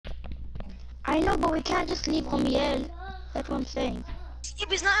I know, but we can't just leave Homiel. That's what I'm saying. Yeah,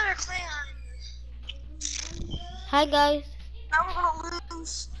 but he's not in our clan. Hi guys. Now we're gonna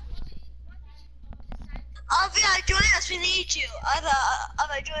lose. Avia, join us, we need you.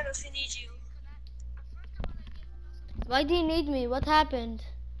 Avia, join us, we need you. Why do you need me? What happened?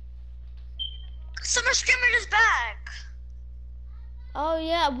 Summer Scrimmage is back. Oh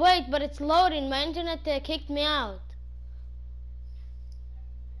yeah, wait, but it's loading. My internet kicked me out.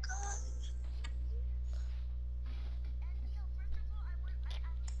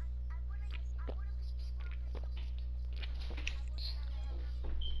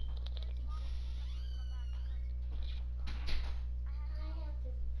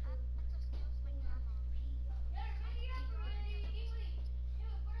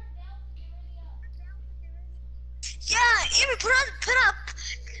 Yeah, Amy, put up.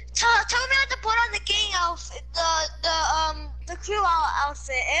 Tell me how to put on the gang outfit, the crew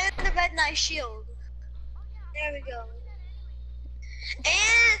outfit, and the red knight shield. There we go.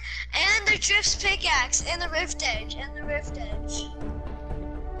 And the drift's pickaxe, and the rift edge,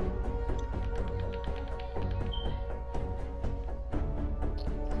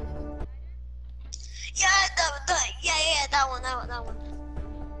 Yeah, that one.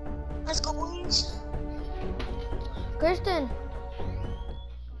 Let's go, boys. Kristen.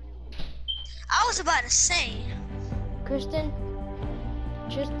 I was about to say. Kristen.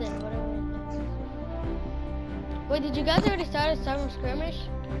 Tristan, whatever. Wait, did you guys already start a summer skirmish?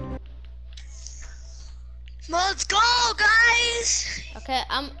 Let's go, guys. Okay,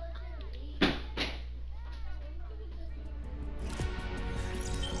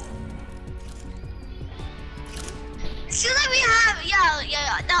 See that we have,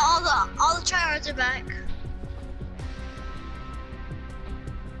 yeah. Now all the tryhards are back.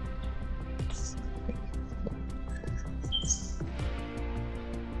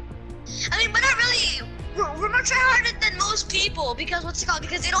 I mean, but not really. We're more tryharder than most people because what's it called?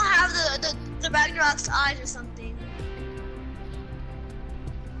 Because they don't have the Ragnarok's eyes or something.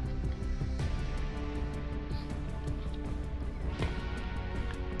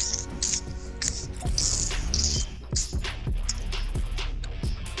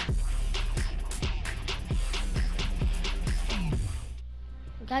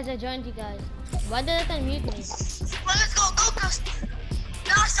 guys, I joined you guys. Why did it unmute me? Well, let's go, Custom.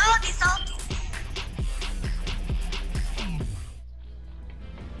 No, salty.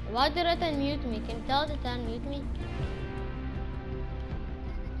 Why did it unmute me? Can you tell it to unmute me?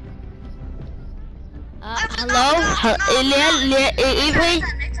 Hello?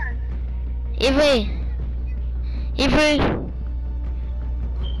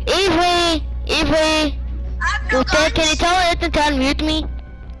 Avery! Okay, can you tell it to unmute me?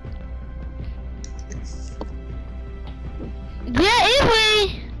 Yeah,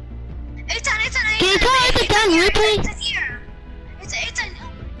 Avery! Can you tell it to unmute me? It's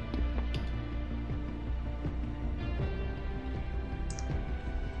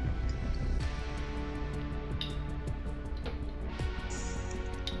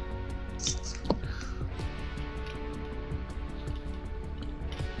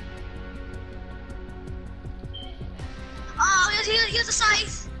here's the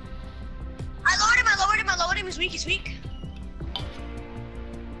scythe. I lowered him. He's weak.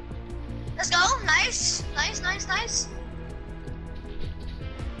 Let's go. Nice.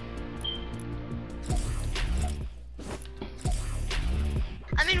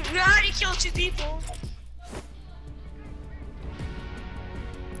 I mean, we already killed 2 people.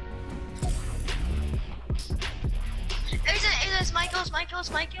 It's Michael.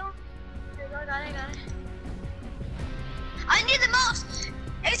 There we go, got it. I need the most.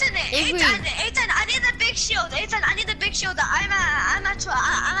 Ethan, I need the big shield. I need the big shield. I'm at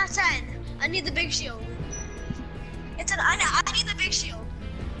 10. I need the big shield. Ethan, I need the big shield.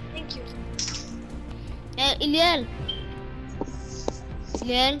 Thank you. Iliel.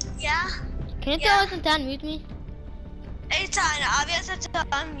 Yeah? Can you tell us to unmute me? Ethan, obviously to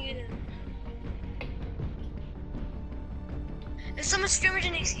unmute him. If someone's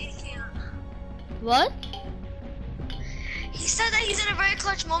scrimmaging, he can't. What? He said that he's in a very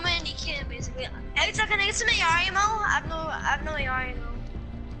clutch moment and he can't basically. Ethan, can I get some AR ammo? I have no AR ammo.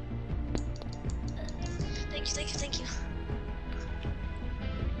 Thank you.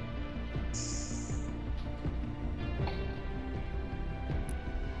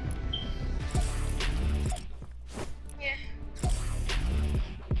 Yeah.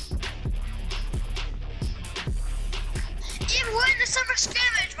 Even we're in the summer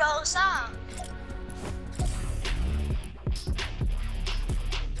scrimmage, bro. Stop.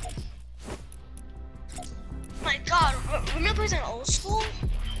 My God, remember playing in old school?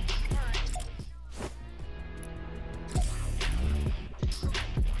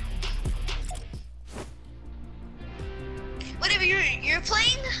 you're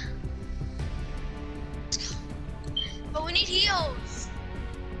playing? But we need heals.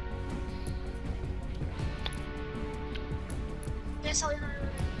 Yes, all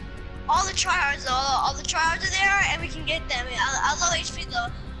the tryhards though, all the tryhards are there and we can get them. I low HP though.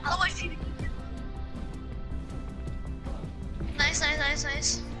 I low HP. Nice, nice, nice,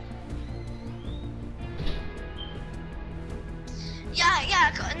 nice.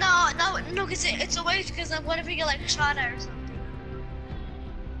 Yeah, no, cause it's a waste, cause what if we get like shot at or something?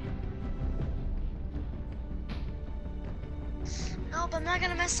 No, but I'm not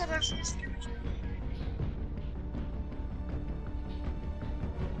gonna mess up our first scrimmage.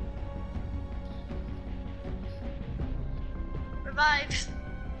 Revive.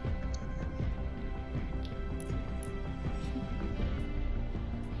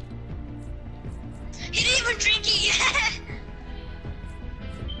 He didn't even drink it yet.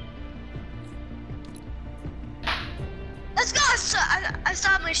 Let's go. I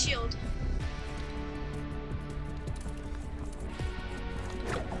stopped my shield.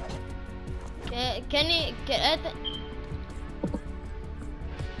 Can you get it?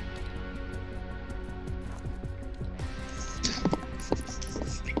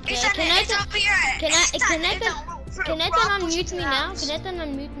 Can I unmute me now? Can I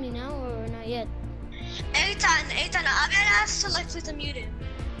unmute me now or not yet? Ethan, I'm gonna ask to please unmute him.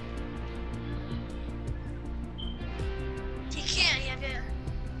 He can't, yeah.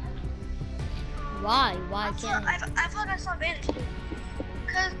 Why? Why can't? I feel like I saw Vanish.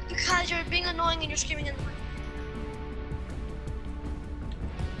 Because you're being annoying and you're screaming in the mic.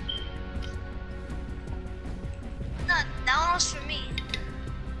 No, that one was for me.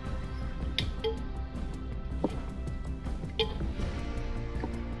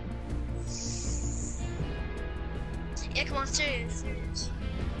 Yeah, come on, serious.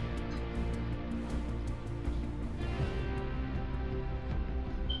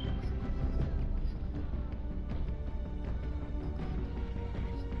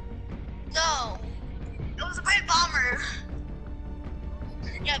 No, it was a bright bomber.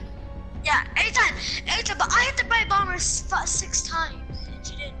 Yeah, anytime, but I hit the bright bomber 6 times and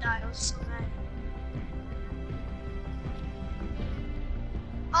she didn't die. I was so mad.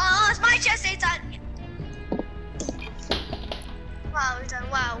 Oh, it's my chest, Ethan. Wow, Ethan,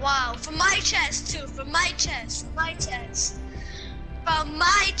 wow. From my chest too, from my chest.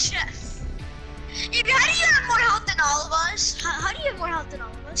 Evie, how do you have more health than all of us? How do you have more health than all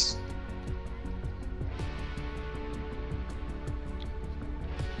of us?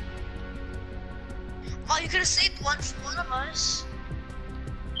 Oh, you could have saved one for one of us.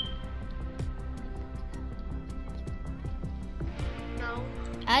 No.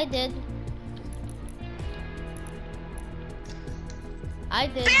 I did.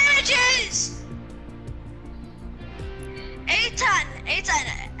 Bandages! Ethan,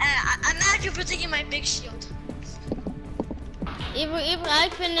 I'm mad at you for taking my big shield. Even I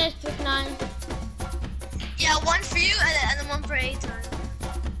finished with 9. Yeah, one for you and then one for Ethan.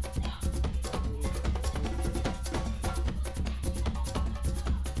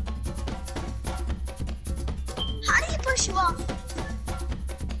 How do you push you off?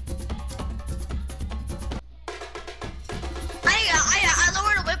 I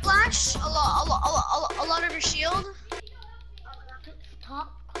lowered a whiplash, a lot of your shield.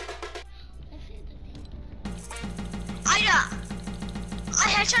 Stop. I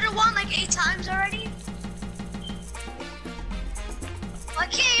headshotted one like 8 times already. I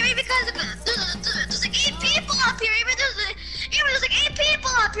can't even because there's like 8 people up here. There's like 8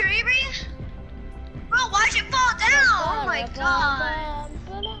 people up here, Avery. Bro, why'd you fall down? Oh my god.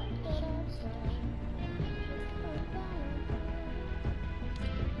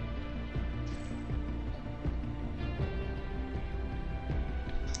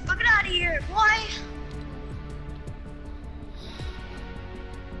 Fuck it out of here, boy.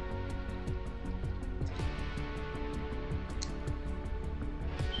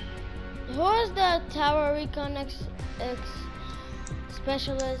 Who is the Tower Recon X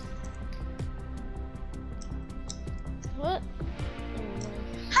specialist? What?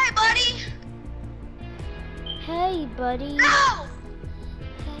 Hi, buddy. Hey, buddy. No!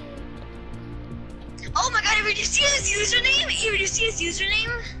 Oh my god, did you see his username?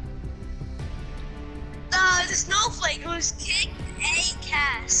 The snowflake was kicked a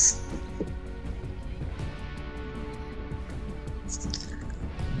cast.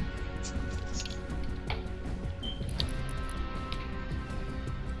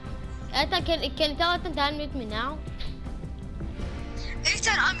 Can you tell Ethan to unmute me now?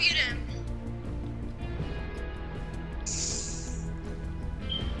 Ethan, unmute him.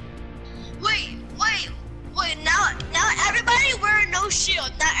 Wait. Now everybody wear no no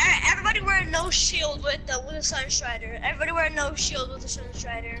shield. Now everybody wear no shield with the Sun Strider. Everybody wear no shield with the Sun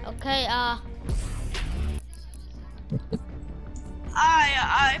Strider. Okay,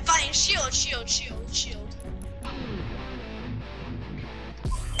 Alright, fine. Shield.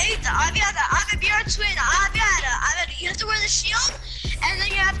 Eita, I've be our twin. You have to wear the shield, and then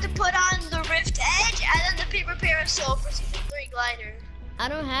you have to put on the Rift Edge, and then the paper parasol for season 3 glider. I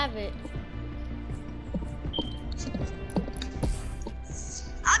don't have it.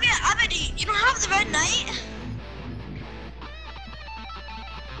 Abedi, you don't have the Red Knight?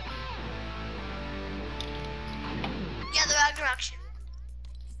 Yeah, the Ragnarok shield.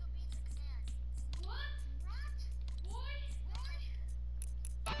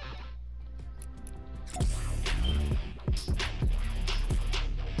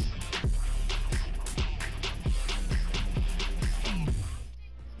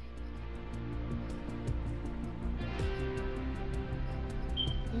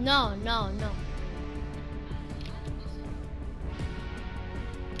 No.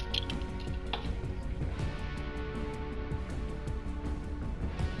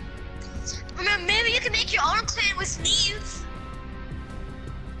 Remember, maybe you can make your own clan with Neve.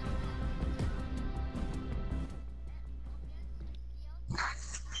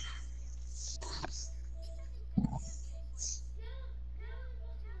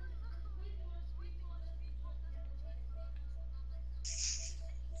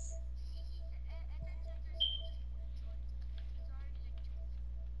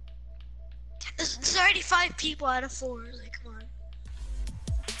 There's already 5 people out of 4. Like, come on.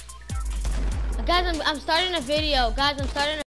 Guys, I'm starting a video.